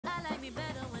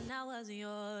I wasn't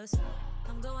yours.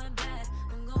 I'm going back,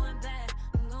 I'm going back,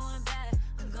 I'm going back,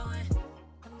 I'm going back,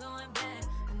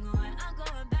 I'm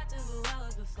going back to who I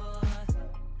was before.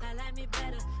 I like me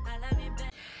better, I like me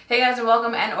better. Hey guys, and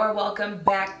welcome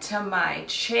back to my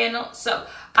channel. So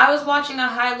I was watching a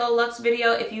High Low Luxe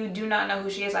video. If you do not know who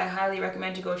she is, I highly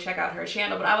recommend you go check out her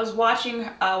channel. But I was watching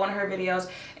one of her videos,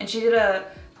 and she did a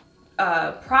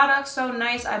product so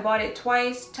nice I bought it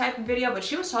twice type of video, but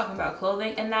she was talking about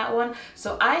clothing in that one.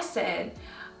 So I said,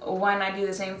 why not do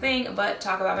the same thing but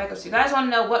talk about makeup? So you guys want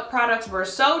to know what products were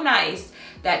so nice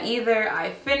that either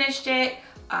I finished it,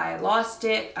 I lost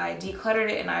it, I decluttered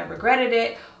it, and I regretted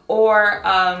it, or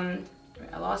I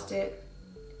lost it,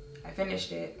 I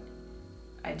finished it,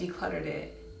 I decluttered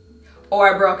it,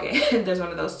 or I broke it. There's one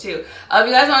of those two. If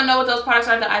you guys want to know what those products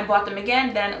are that I bought them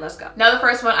again, then let's go. Now the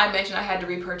first one I mentioned I had to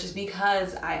repurchase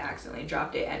because I accidentally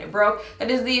dropped it and it broke.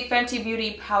 That is the Fenty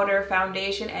Beauty Powder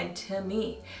Foundation, and to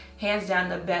me, hands down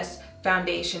the best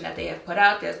foundation that they have put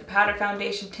out. There's the powder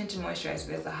foundation, tinted moisturizer,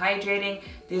 there's the hydrating,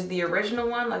 there's the original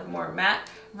one, like more matte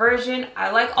version. I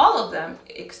like all of them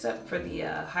except for the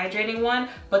hydrating one,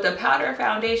 but the powder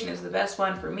foundation is the best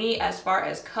one for me as far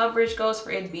as coverage goes.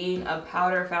 For it being a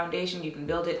powder foundation, you can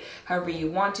build it however you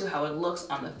want to, how it looks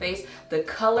on the face. The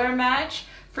color match,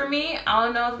 for me, I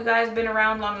don't know if you guys have been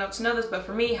around long enough to know this, but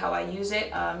for me, how I use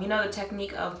it, you know the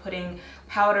technique of putting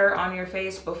powder on your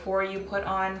face before you put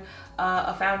on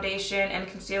a foundation and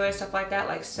concealer, stuff like that,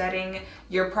 like setting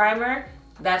your primer.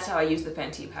 That's how I use the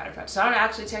Fenty powder foundation. So I don't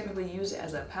actually technically use it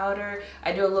as a powder.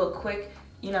 I do a little quick,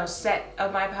 you know, set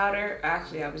of my powder.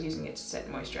 Actually, I was using it to set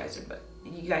moisturizer, but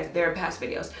you guys, there are past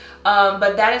videos.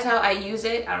 But that is how I use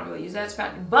it. I don't really use that as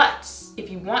foundation, but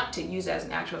if you want to use it as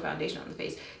an actual foundation on the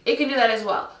face, it can do that as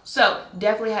well. So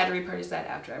definitely had to repurchase that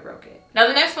after I broke it. Now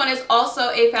the next one is also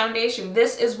a foundation.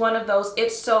 This is one of those,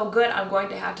 it's so good I'm going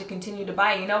to have to continue to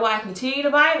buy it. You know why I continue to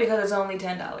buy it? Because it's only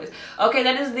 $10. Okay,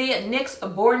 that is the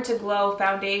NYX Born To Glow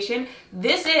foundation.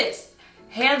 This is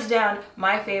hands down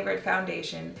my favorite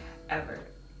foundation ever.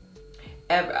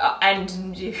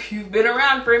 And if you've been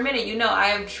around for a minute, you know I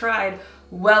have tried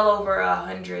well over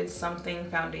 100 something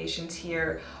foundations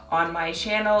here on my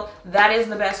channel. That is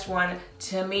the best one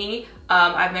to me.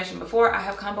 I've mentioned before, I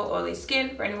have combo oily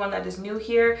skin. For anyone that is new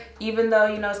here, even though,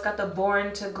 you know, it's got the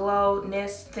Born To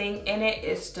Glow-ness thing in it,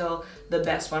 it's still the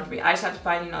best one for me. I just have to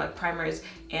find, you know, like primers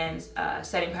and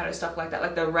setting powder, stuff like that,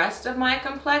 like the rest of my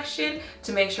complexion,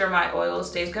 to make sure my oil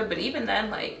stays good. But even then,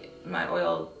 like, my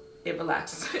oil, it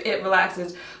relaxes. It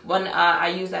relaxes when I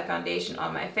use that foundation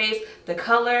on my face. The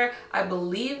color, I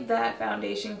believe that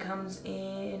foundation comes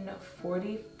in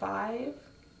 45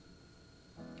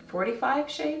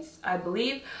 shades, I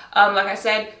believe. Like I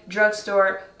said,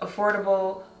 drugstore,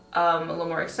 affordable, a little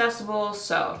more accessible,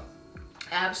 so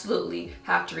absolutely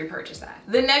have to repurchase that.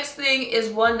 The next thing is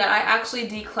one that I actually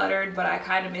decluttered, but I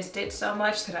kind of missed it so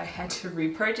much that I had to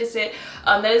repurchase it.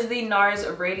 That is the Nars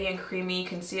Radiant Creamy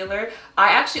Concealer.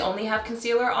 I actually only have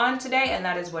concealer on today, and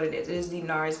that is what it is. It is the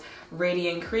Nars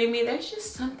Radiant Creamy. There's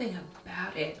just something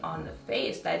about it on the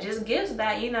face that just gives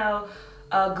that, you know,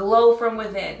 glow from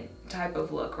within type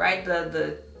of look, right?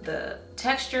 The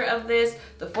texture of this,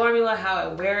 the formula, how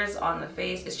it wears on the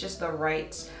face, it's just the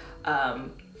right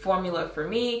formula for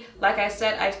me. Like I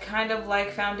said, I kind of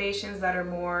like foundations that are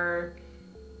more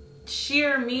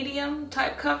sheer medium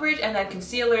type coverage, and then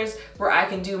concealers where I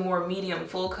can do more medium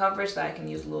full coverage, that I can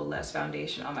use a little less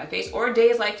foundation on my face. Or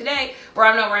days like today where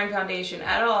I'm not wearing foundation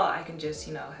at all, I can just,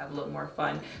 you know, have a little more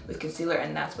fun with concealer,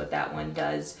 and that's what that one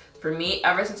does for me.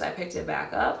 Ever since I picked it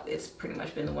back up, it's pretty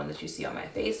much been the one that you see on my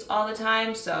face all the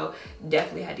time, so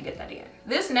definitely had to get that again.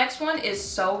 This next one is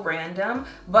so random,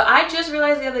 but I just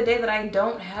realized the other day that I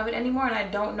don't have it anymore, and I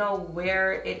don't know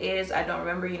where it is. I don't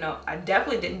remember, you know, I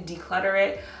definitely didn't declutter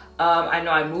it. I know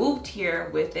I moved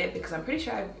here with it because I'm pretty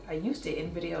sure I used it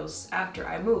in videos after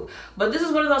I moved. But this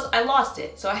is one of those, I lost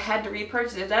it, so I had to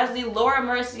repurchase it. That is the Laura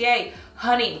Mercier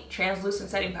Honey Translucent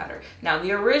Setting Powder. Now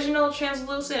the original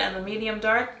translucent and the medium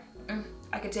dark,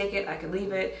 I could take it, I could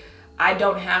leave it. I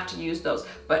don't have to use those.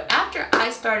 But after I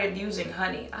started using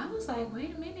honey, I was like,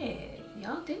 wait a minute,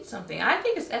 y'all did something. I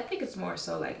think it's more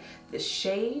so like the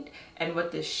shade and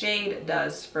what the shade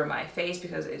does for my face,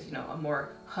 because it's, you know, a more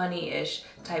honey-ish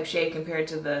type shade compared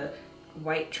to the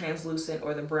white translucent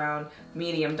or the brown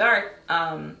medium dark.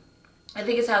 I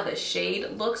think it's how the shade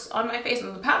looks on my face,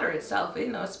 and the powder itself, you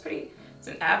know, it's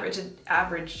an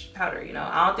average powder, you know.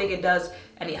 I don't think it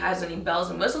has any bells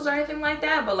and whistles or anything like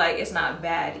that, but like it's not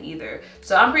bad either.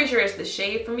 So I'm pretty sure it's the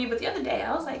shade for me. But the other day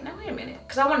I was like, no, wait a minute,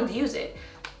 because I wanted to use it.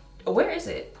 Where is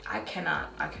it? I cannot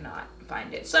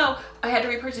find it. So I had to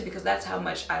repurchase it because that's how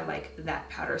much I like that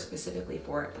powder specifically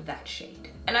for that shade.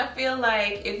 And I feel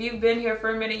like if you've been here for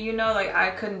a minute, you know, like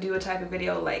I couldn't do a type of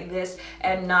video like this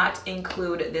and not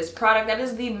include this product. That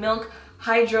is the Milk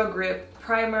Hydro Grip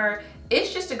Primer.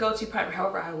 It's just a go-to primer.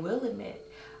 However, I will admit,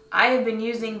 I have been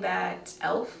using that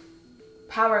e.l.f.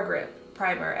 Power Grip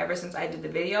Primer ever since I did the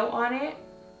video on it.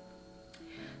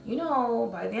 You know,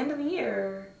 by the end of the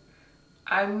year,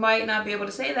 I might not be able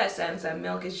to say that sentence, that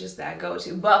Milk is just that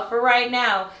go-to, but for right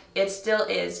now, it still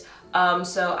is.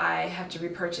 So I have to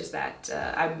repurchase that.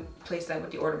 I placed that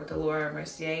with the order with the Laura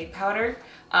Mercier powder.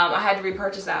 I had to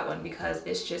repurchase that one because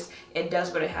it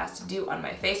does what it has to do on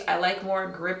my face. I like more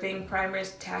gripping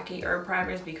primers, tacky herb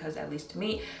primers, because at least to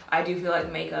me, I do feel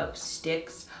like makeup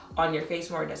sticks on your face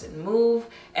more, it doesn't move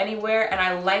anywhere. And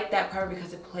I like that primer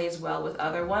because it plays well with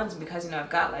other ones, because, you know, I've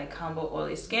got like combo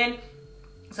oily skin.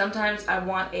 Sometimes I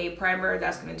want a primer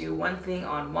that's gonna do one thing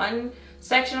on one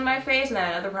section of my face, and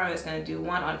then another primer that's gonna do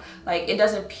one on, like, it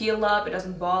doesn't peel up, it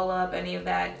doesn't ball up, any of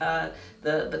that.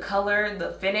 The color,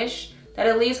 the finish that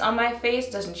it leaves on my face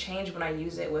doesn't change when I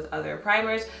use it with other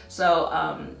primers.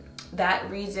 So that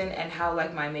reason and how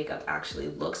like my makeup actually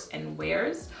looks and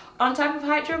wears on top of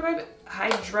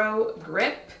Hydro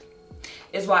Grip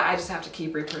is why I just have to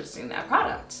keep repurchasing that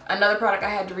product. Another product I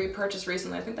had to repurchase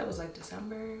recently, I think that was like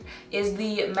December, is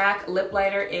the MAC lip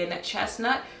liner in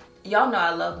Chestnut. Y'all know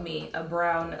I love me a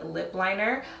brown lip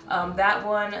liner. That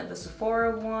one, the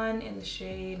Sephora one in the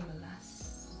shade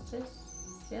Molasses.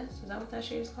 Yes, is that what that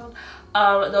shade is called?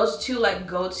 Those two like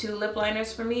go-to lip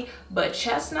liners for me. But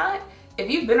Chestnut, if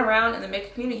you've been around in the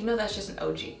makeup community, you know that's just an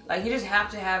OG. Like, you just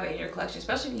have to have it in your collection,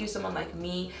 especially if you use someone like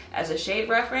me as a shade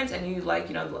reference and you like,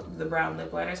 you know, the brown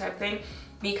lip liner type thing.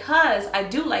 Because I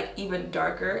do like even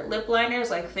darker lip liners,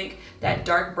 like think that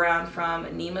dark brown from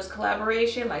Nima's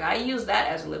collaboration. Like, I use that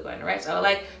as a lip liner, right? So I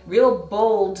like real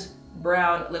bold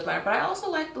brown lip liner, but I also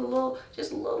like the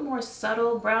just a little more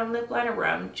subtle brown lip liner where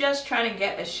I'm just trying to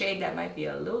get a shade that might be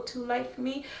a little too light for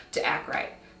me to act right.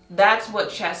 That's what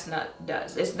Chestnut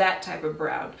does. It's that type of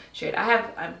brown shade.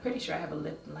 I'm pretty sure I have a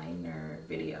lip liner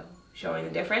video showing the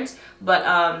difference, but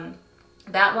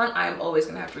that one, I'm always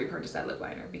gonna have to repurchase that lip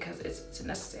liner because it's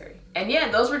necessary. And yeah,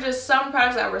 those were just some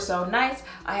products that were so nice.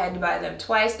 I had to buy them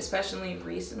twice, especially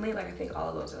recently. Like, I think all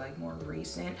of those are like more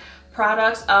recent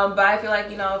products. But I feel like,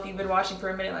 you know, if you've been watching for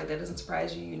a minute, like that doesn't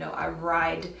surprise you. You know, I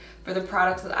ride for the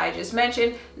products that I just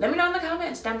mentioned. Let me know in the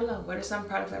comments down below. What are some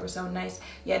products that were so nice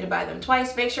you had to buy them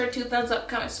twice? Make sure 2 thumbs up,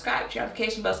 comment, subscribe, turn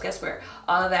notification bells, guess where?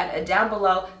 All of that down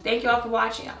below. Thank you all for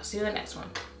watching. I'll see you in the next one.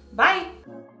 Bye.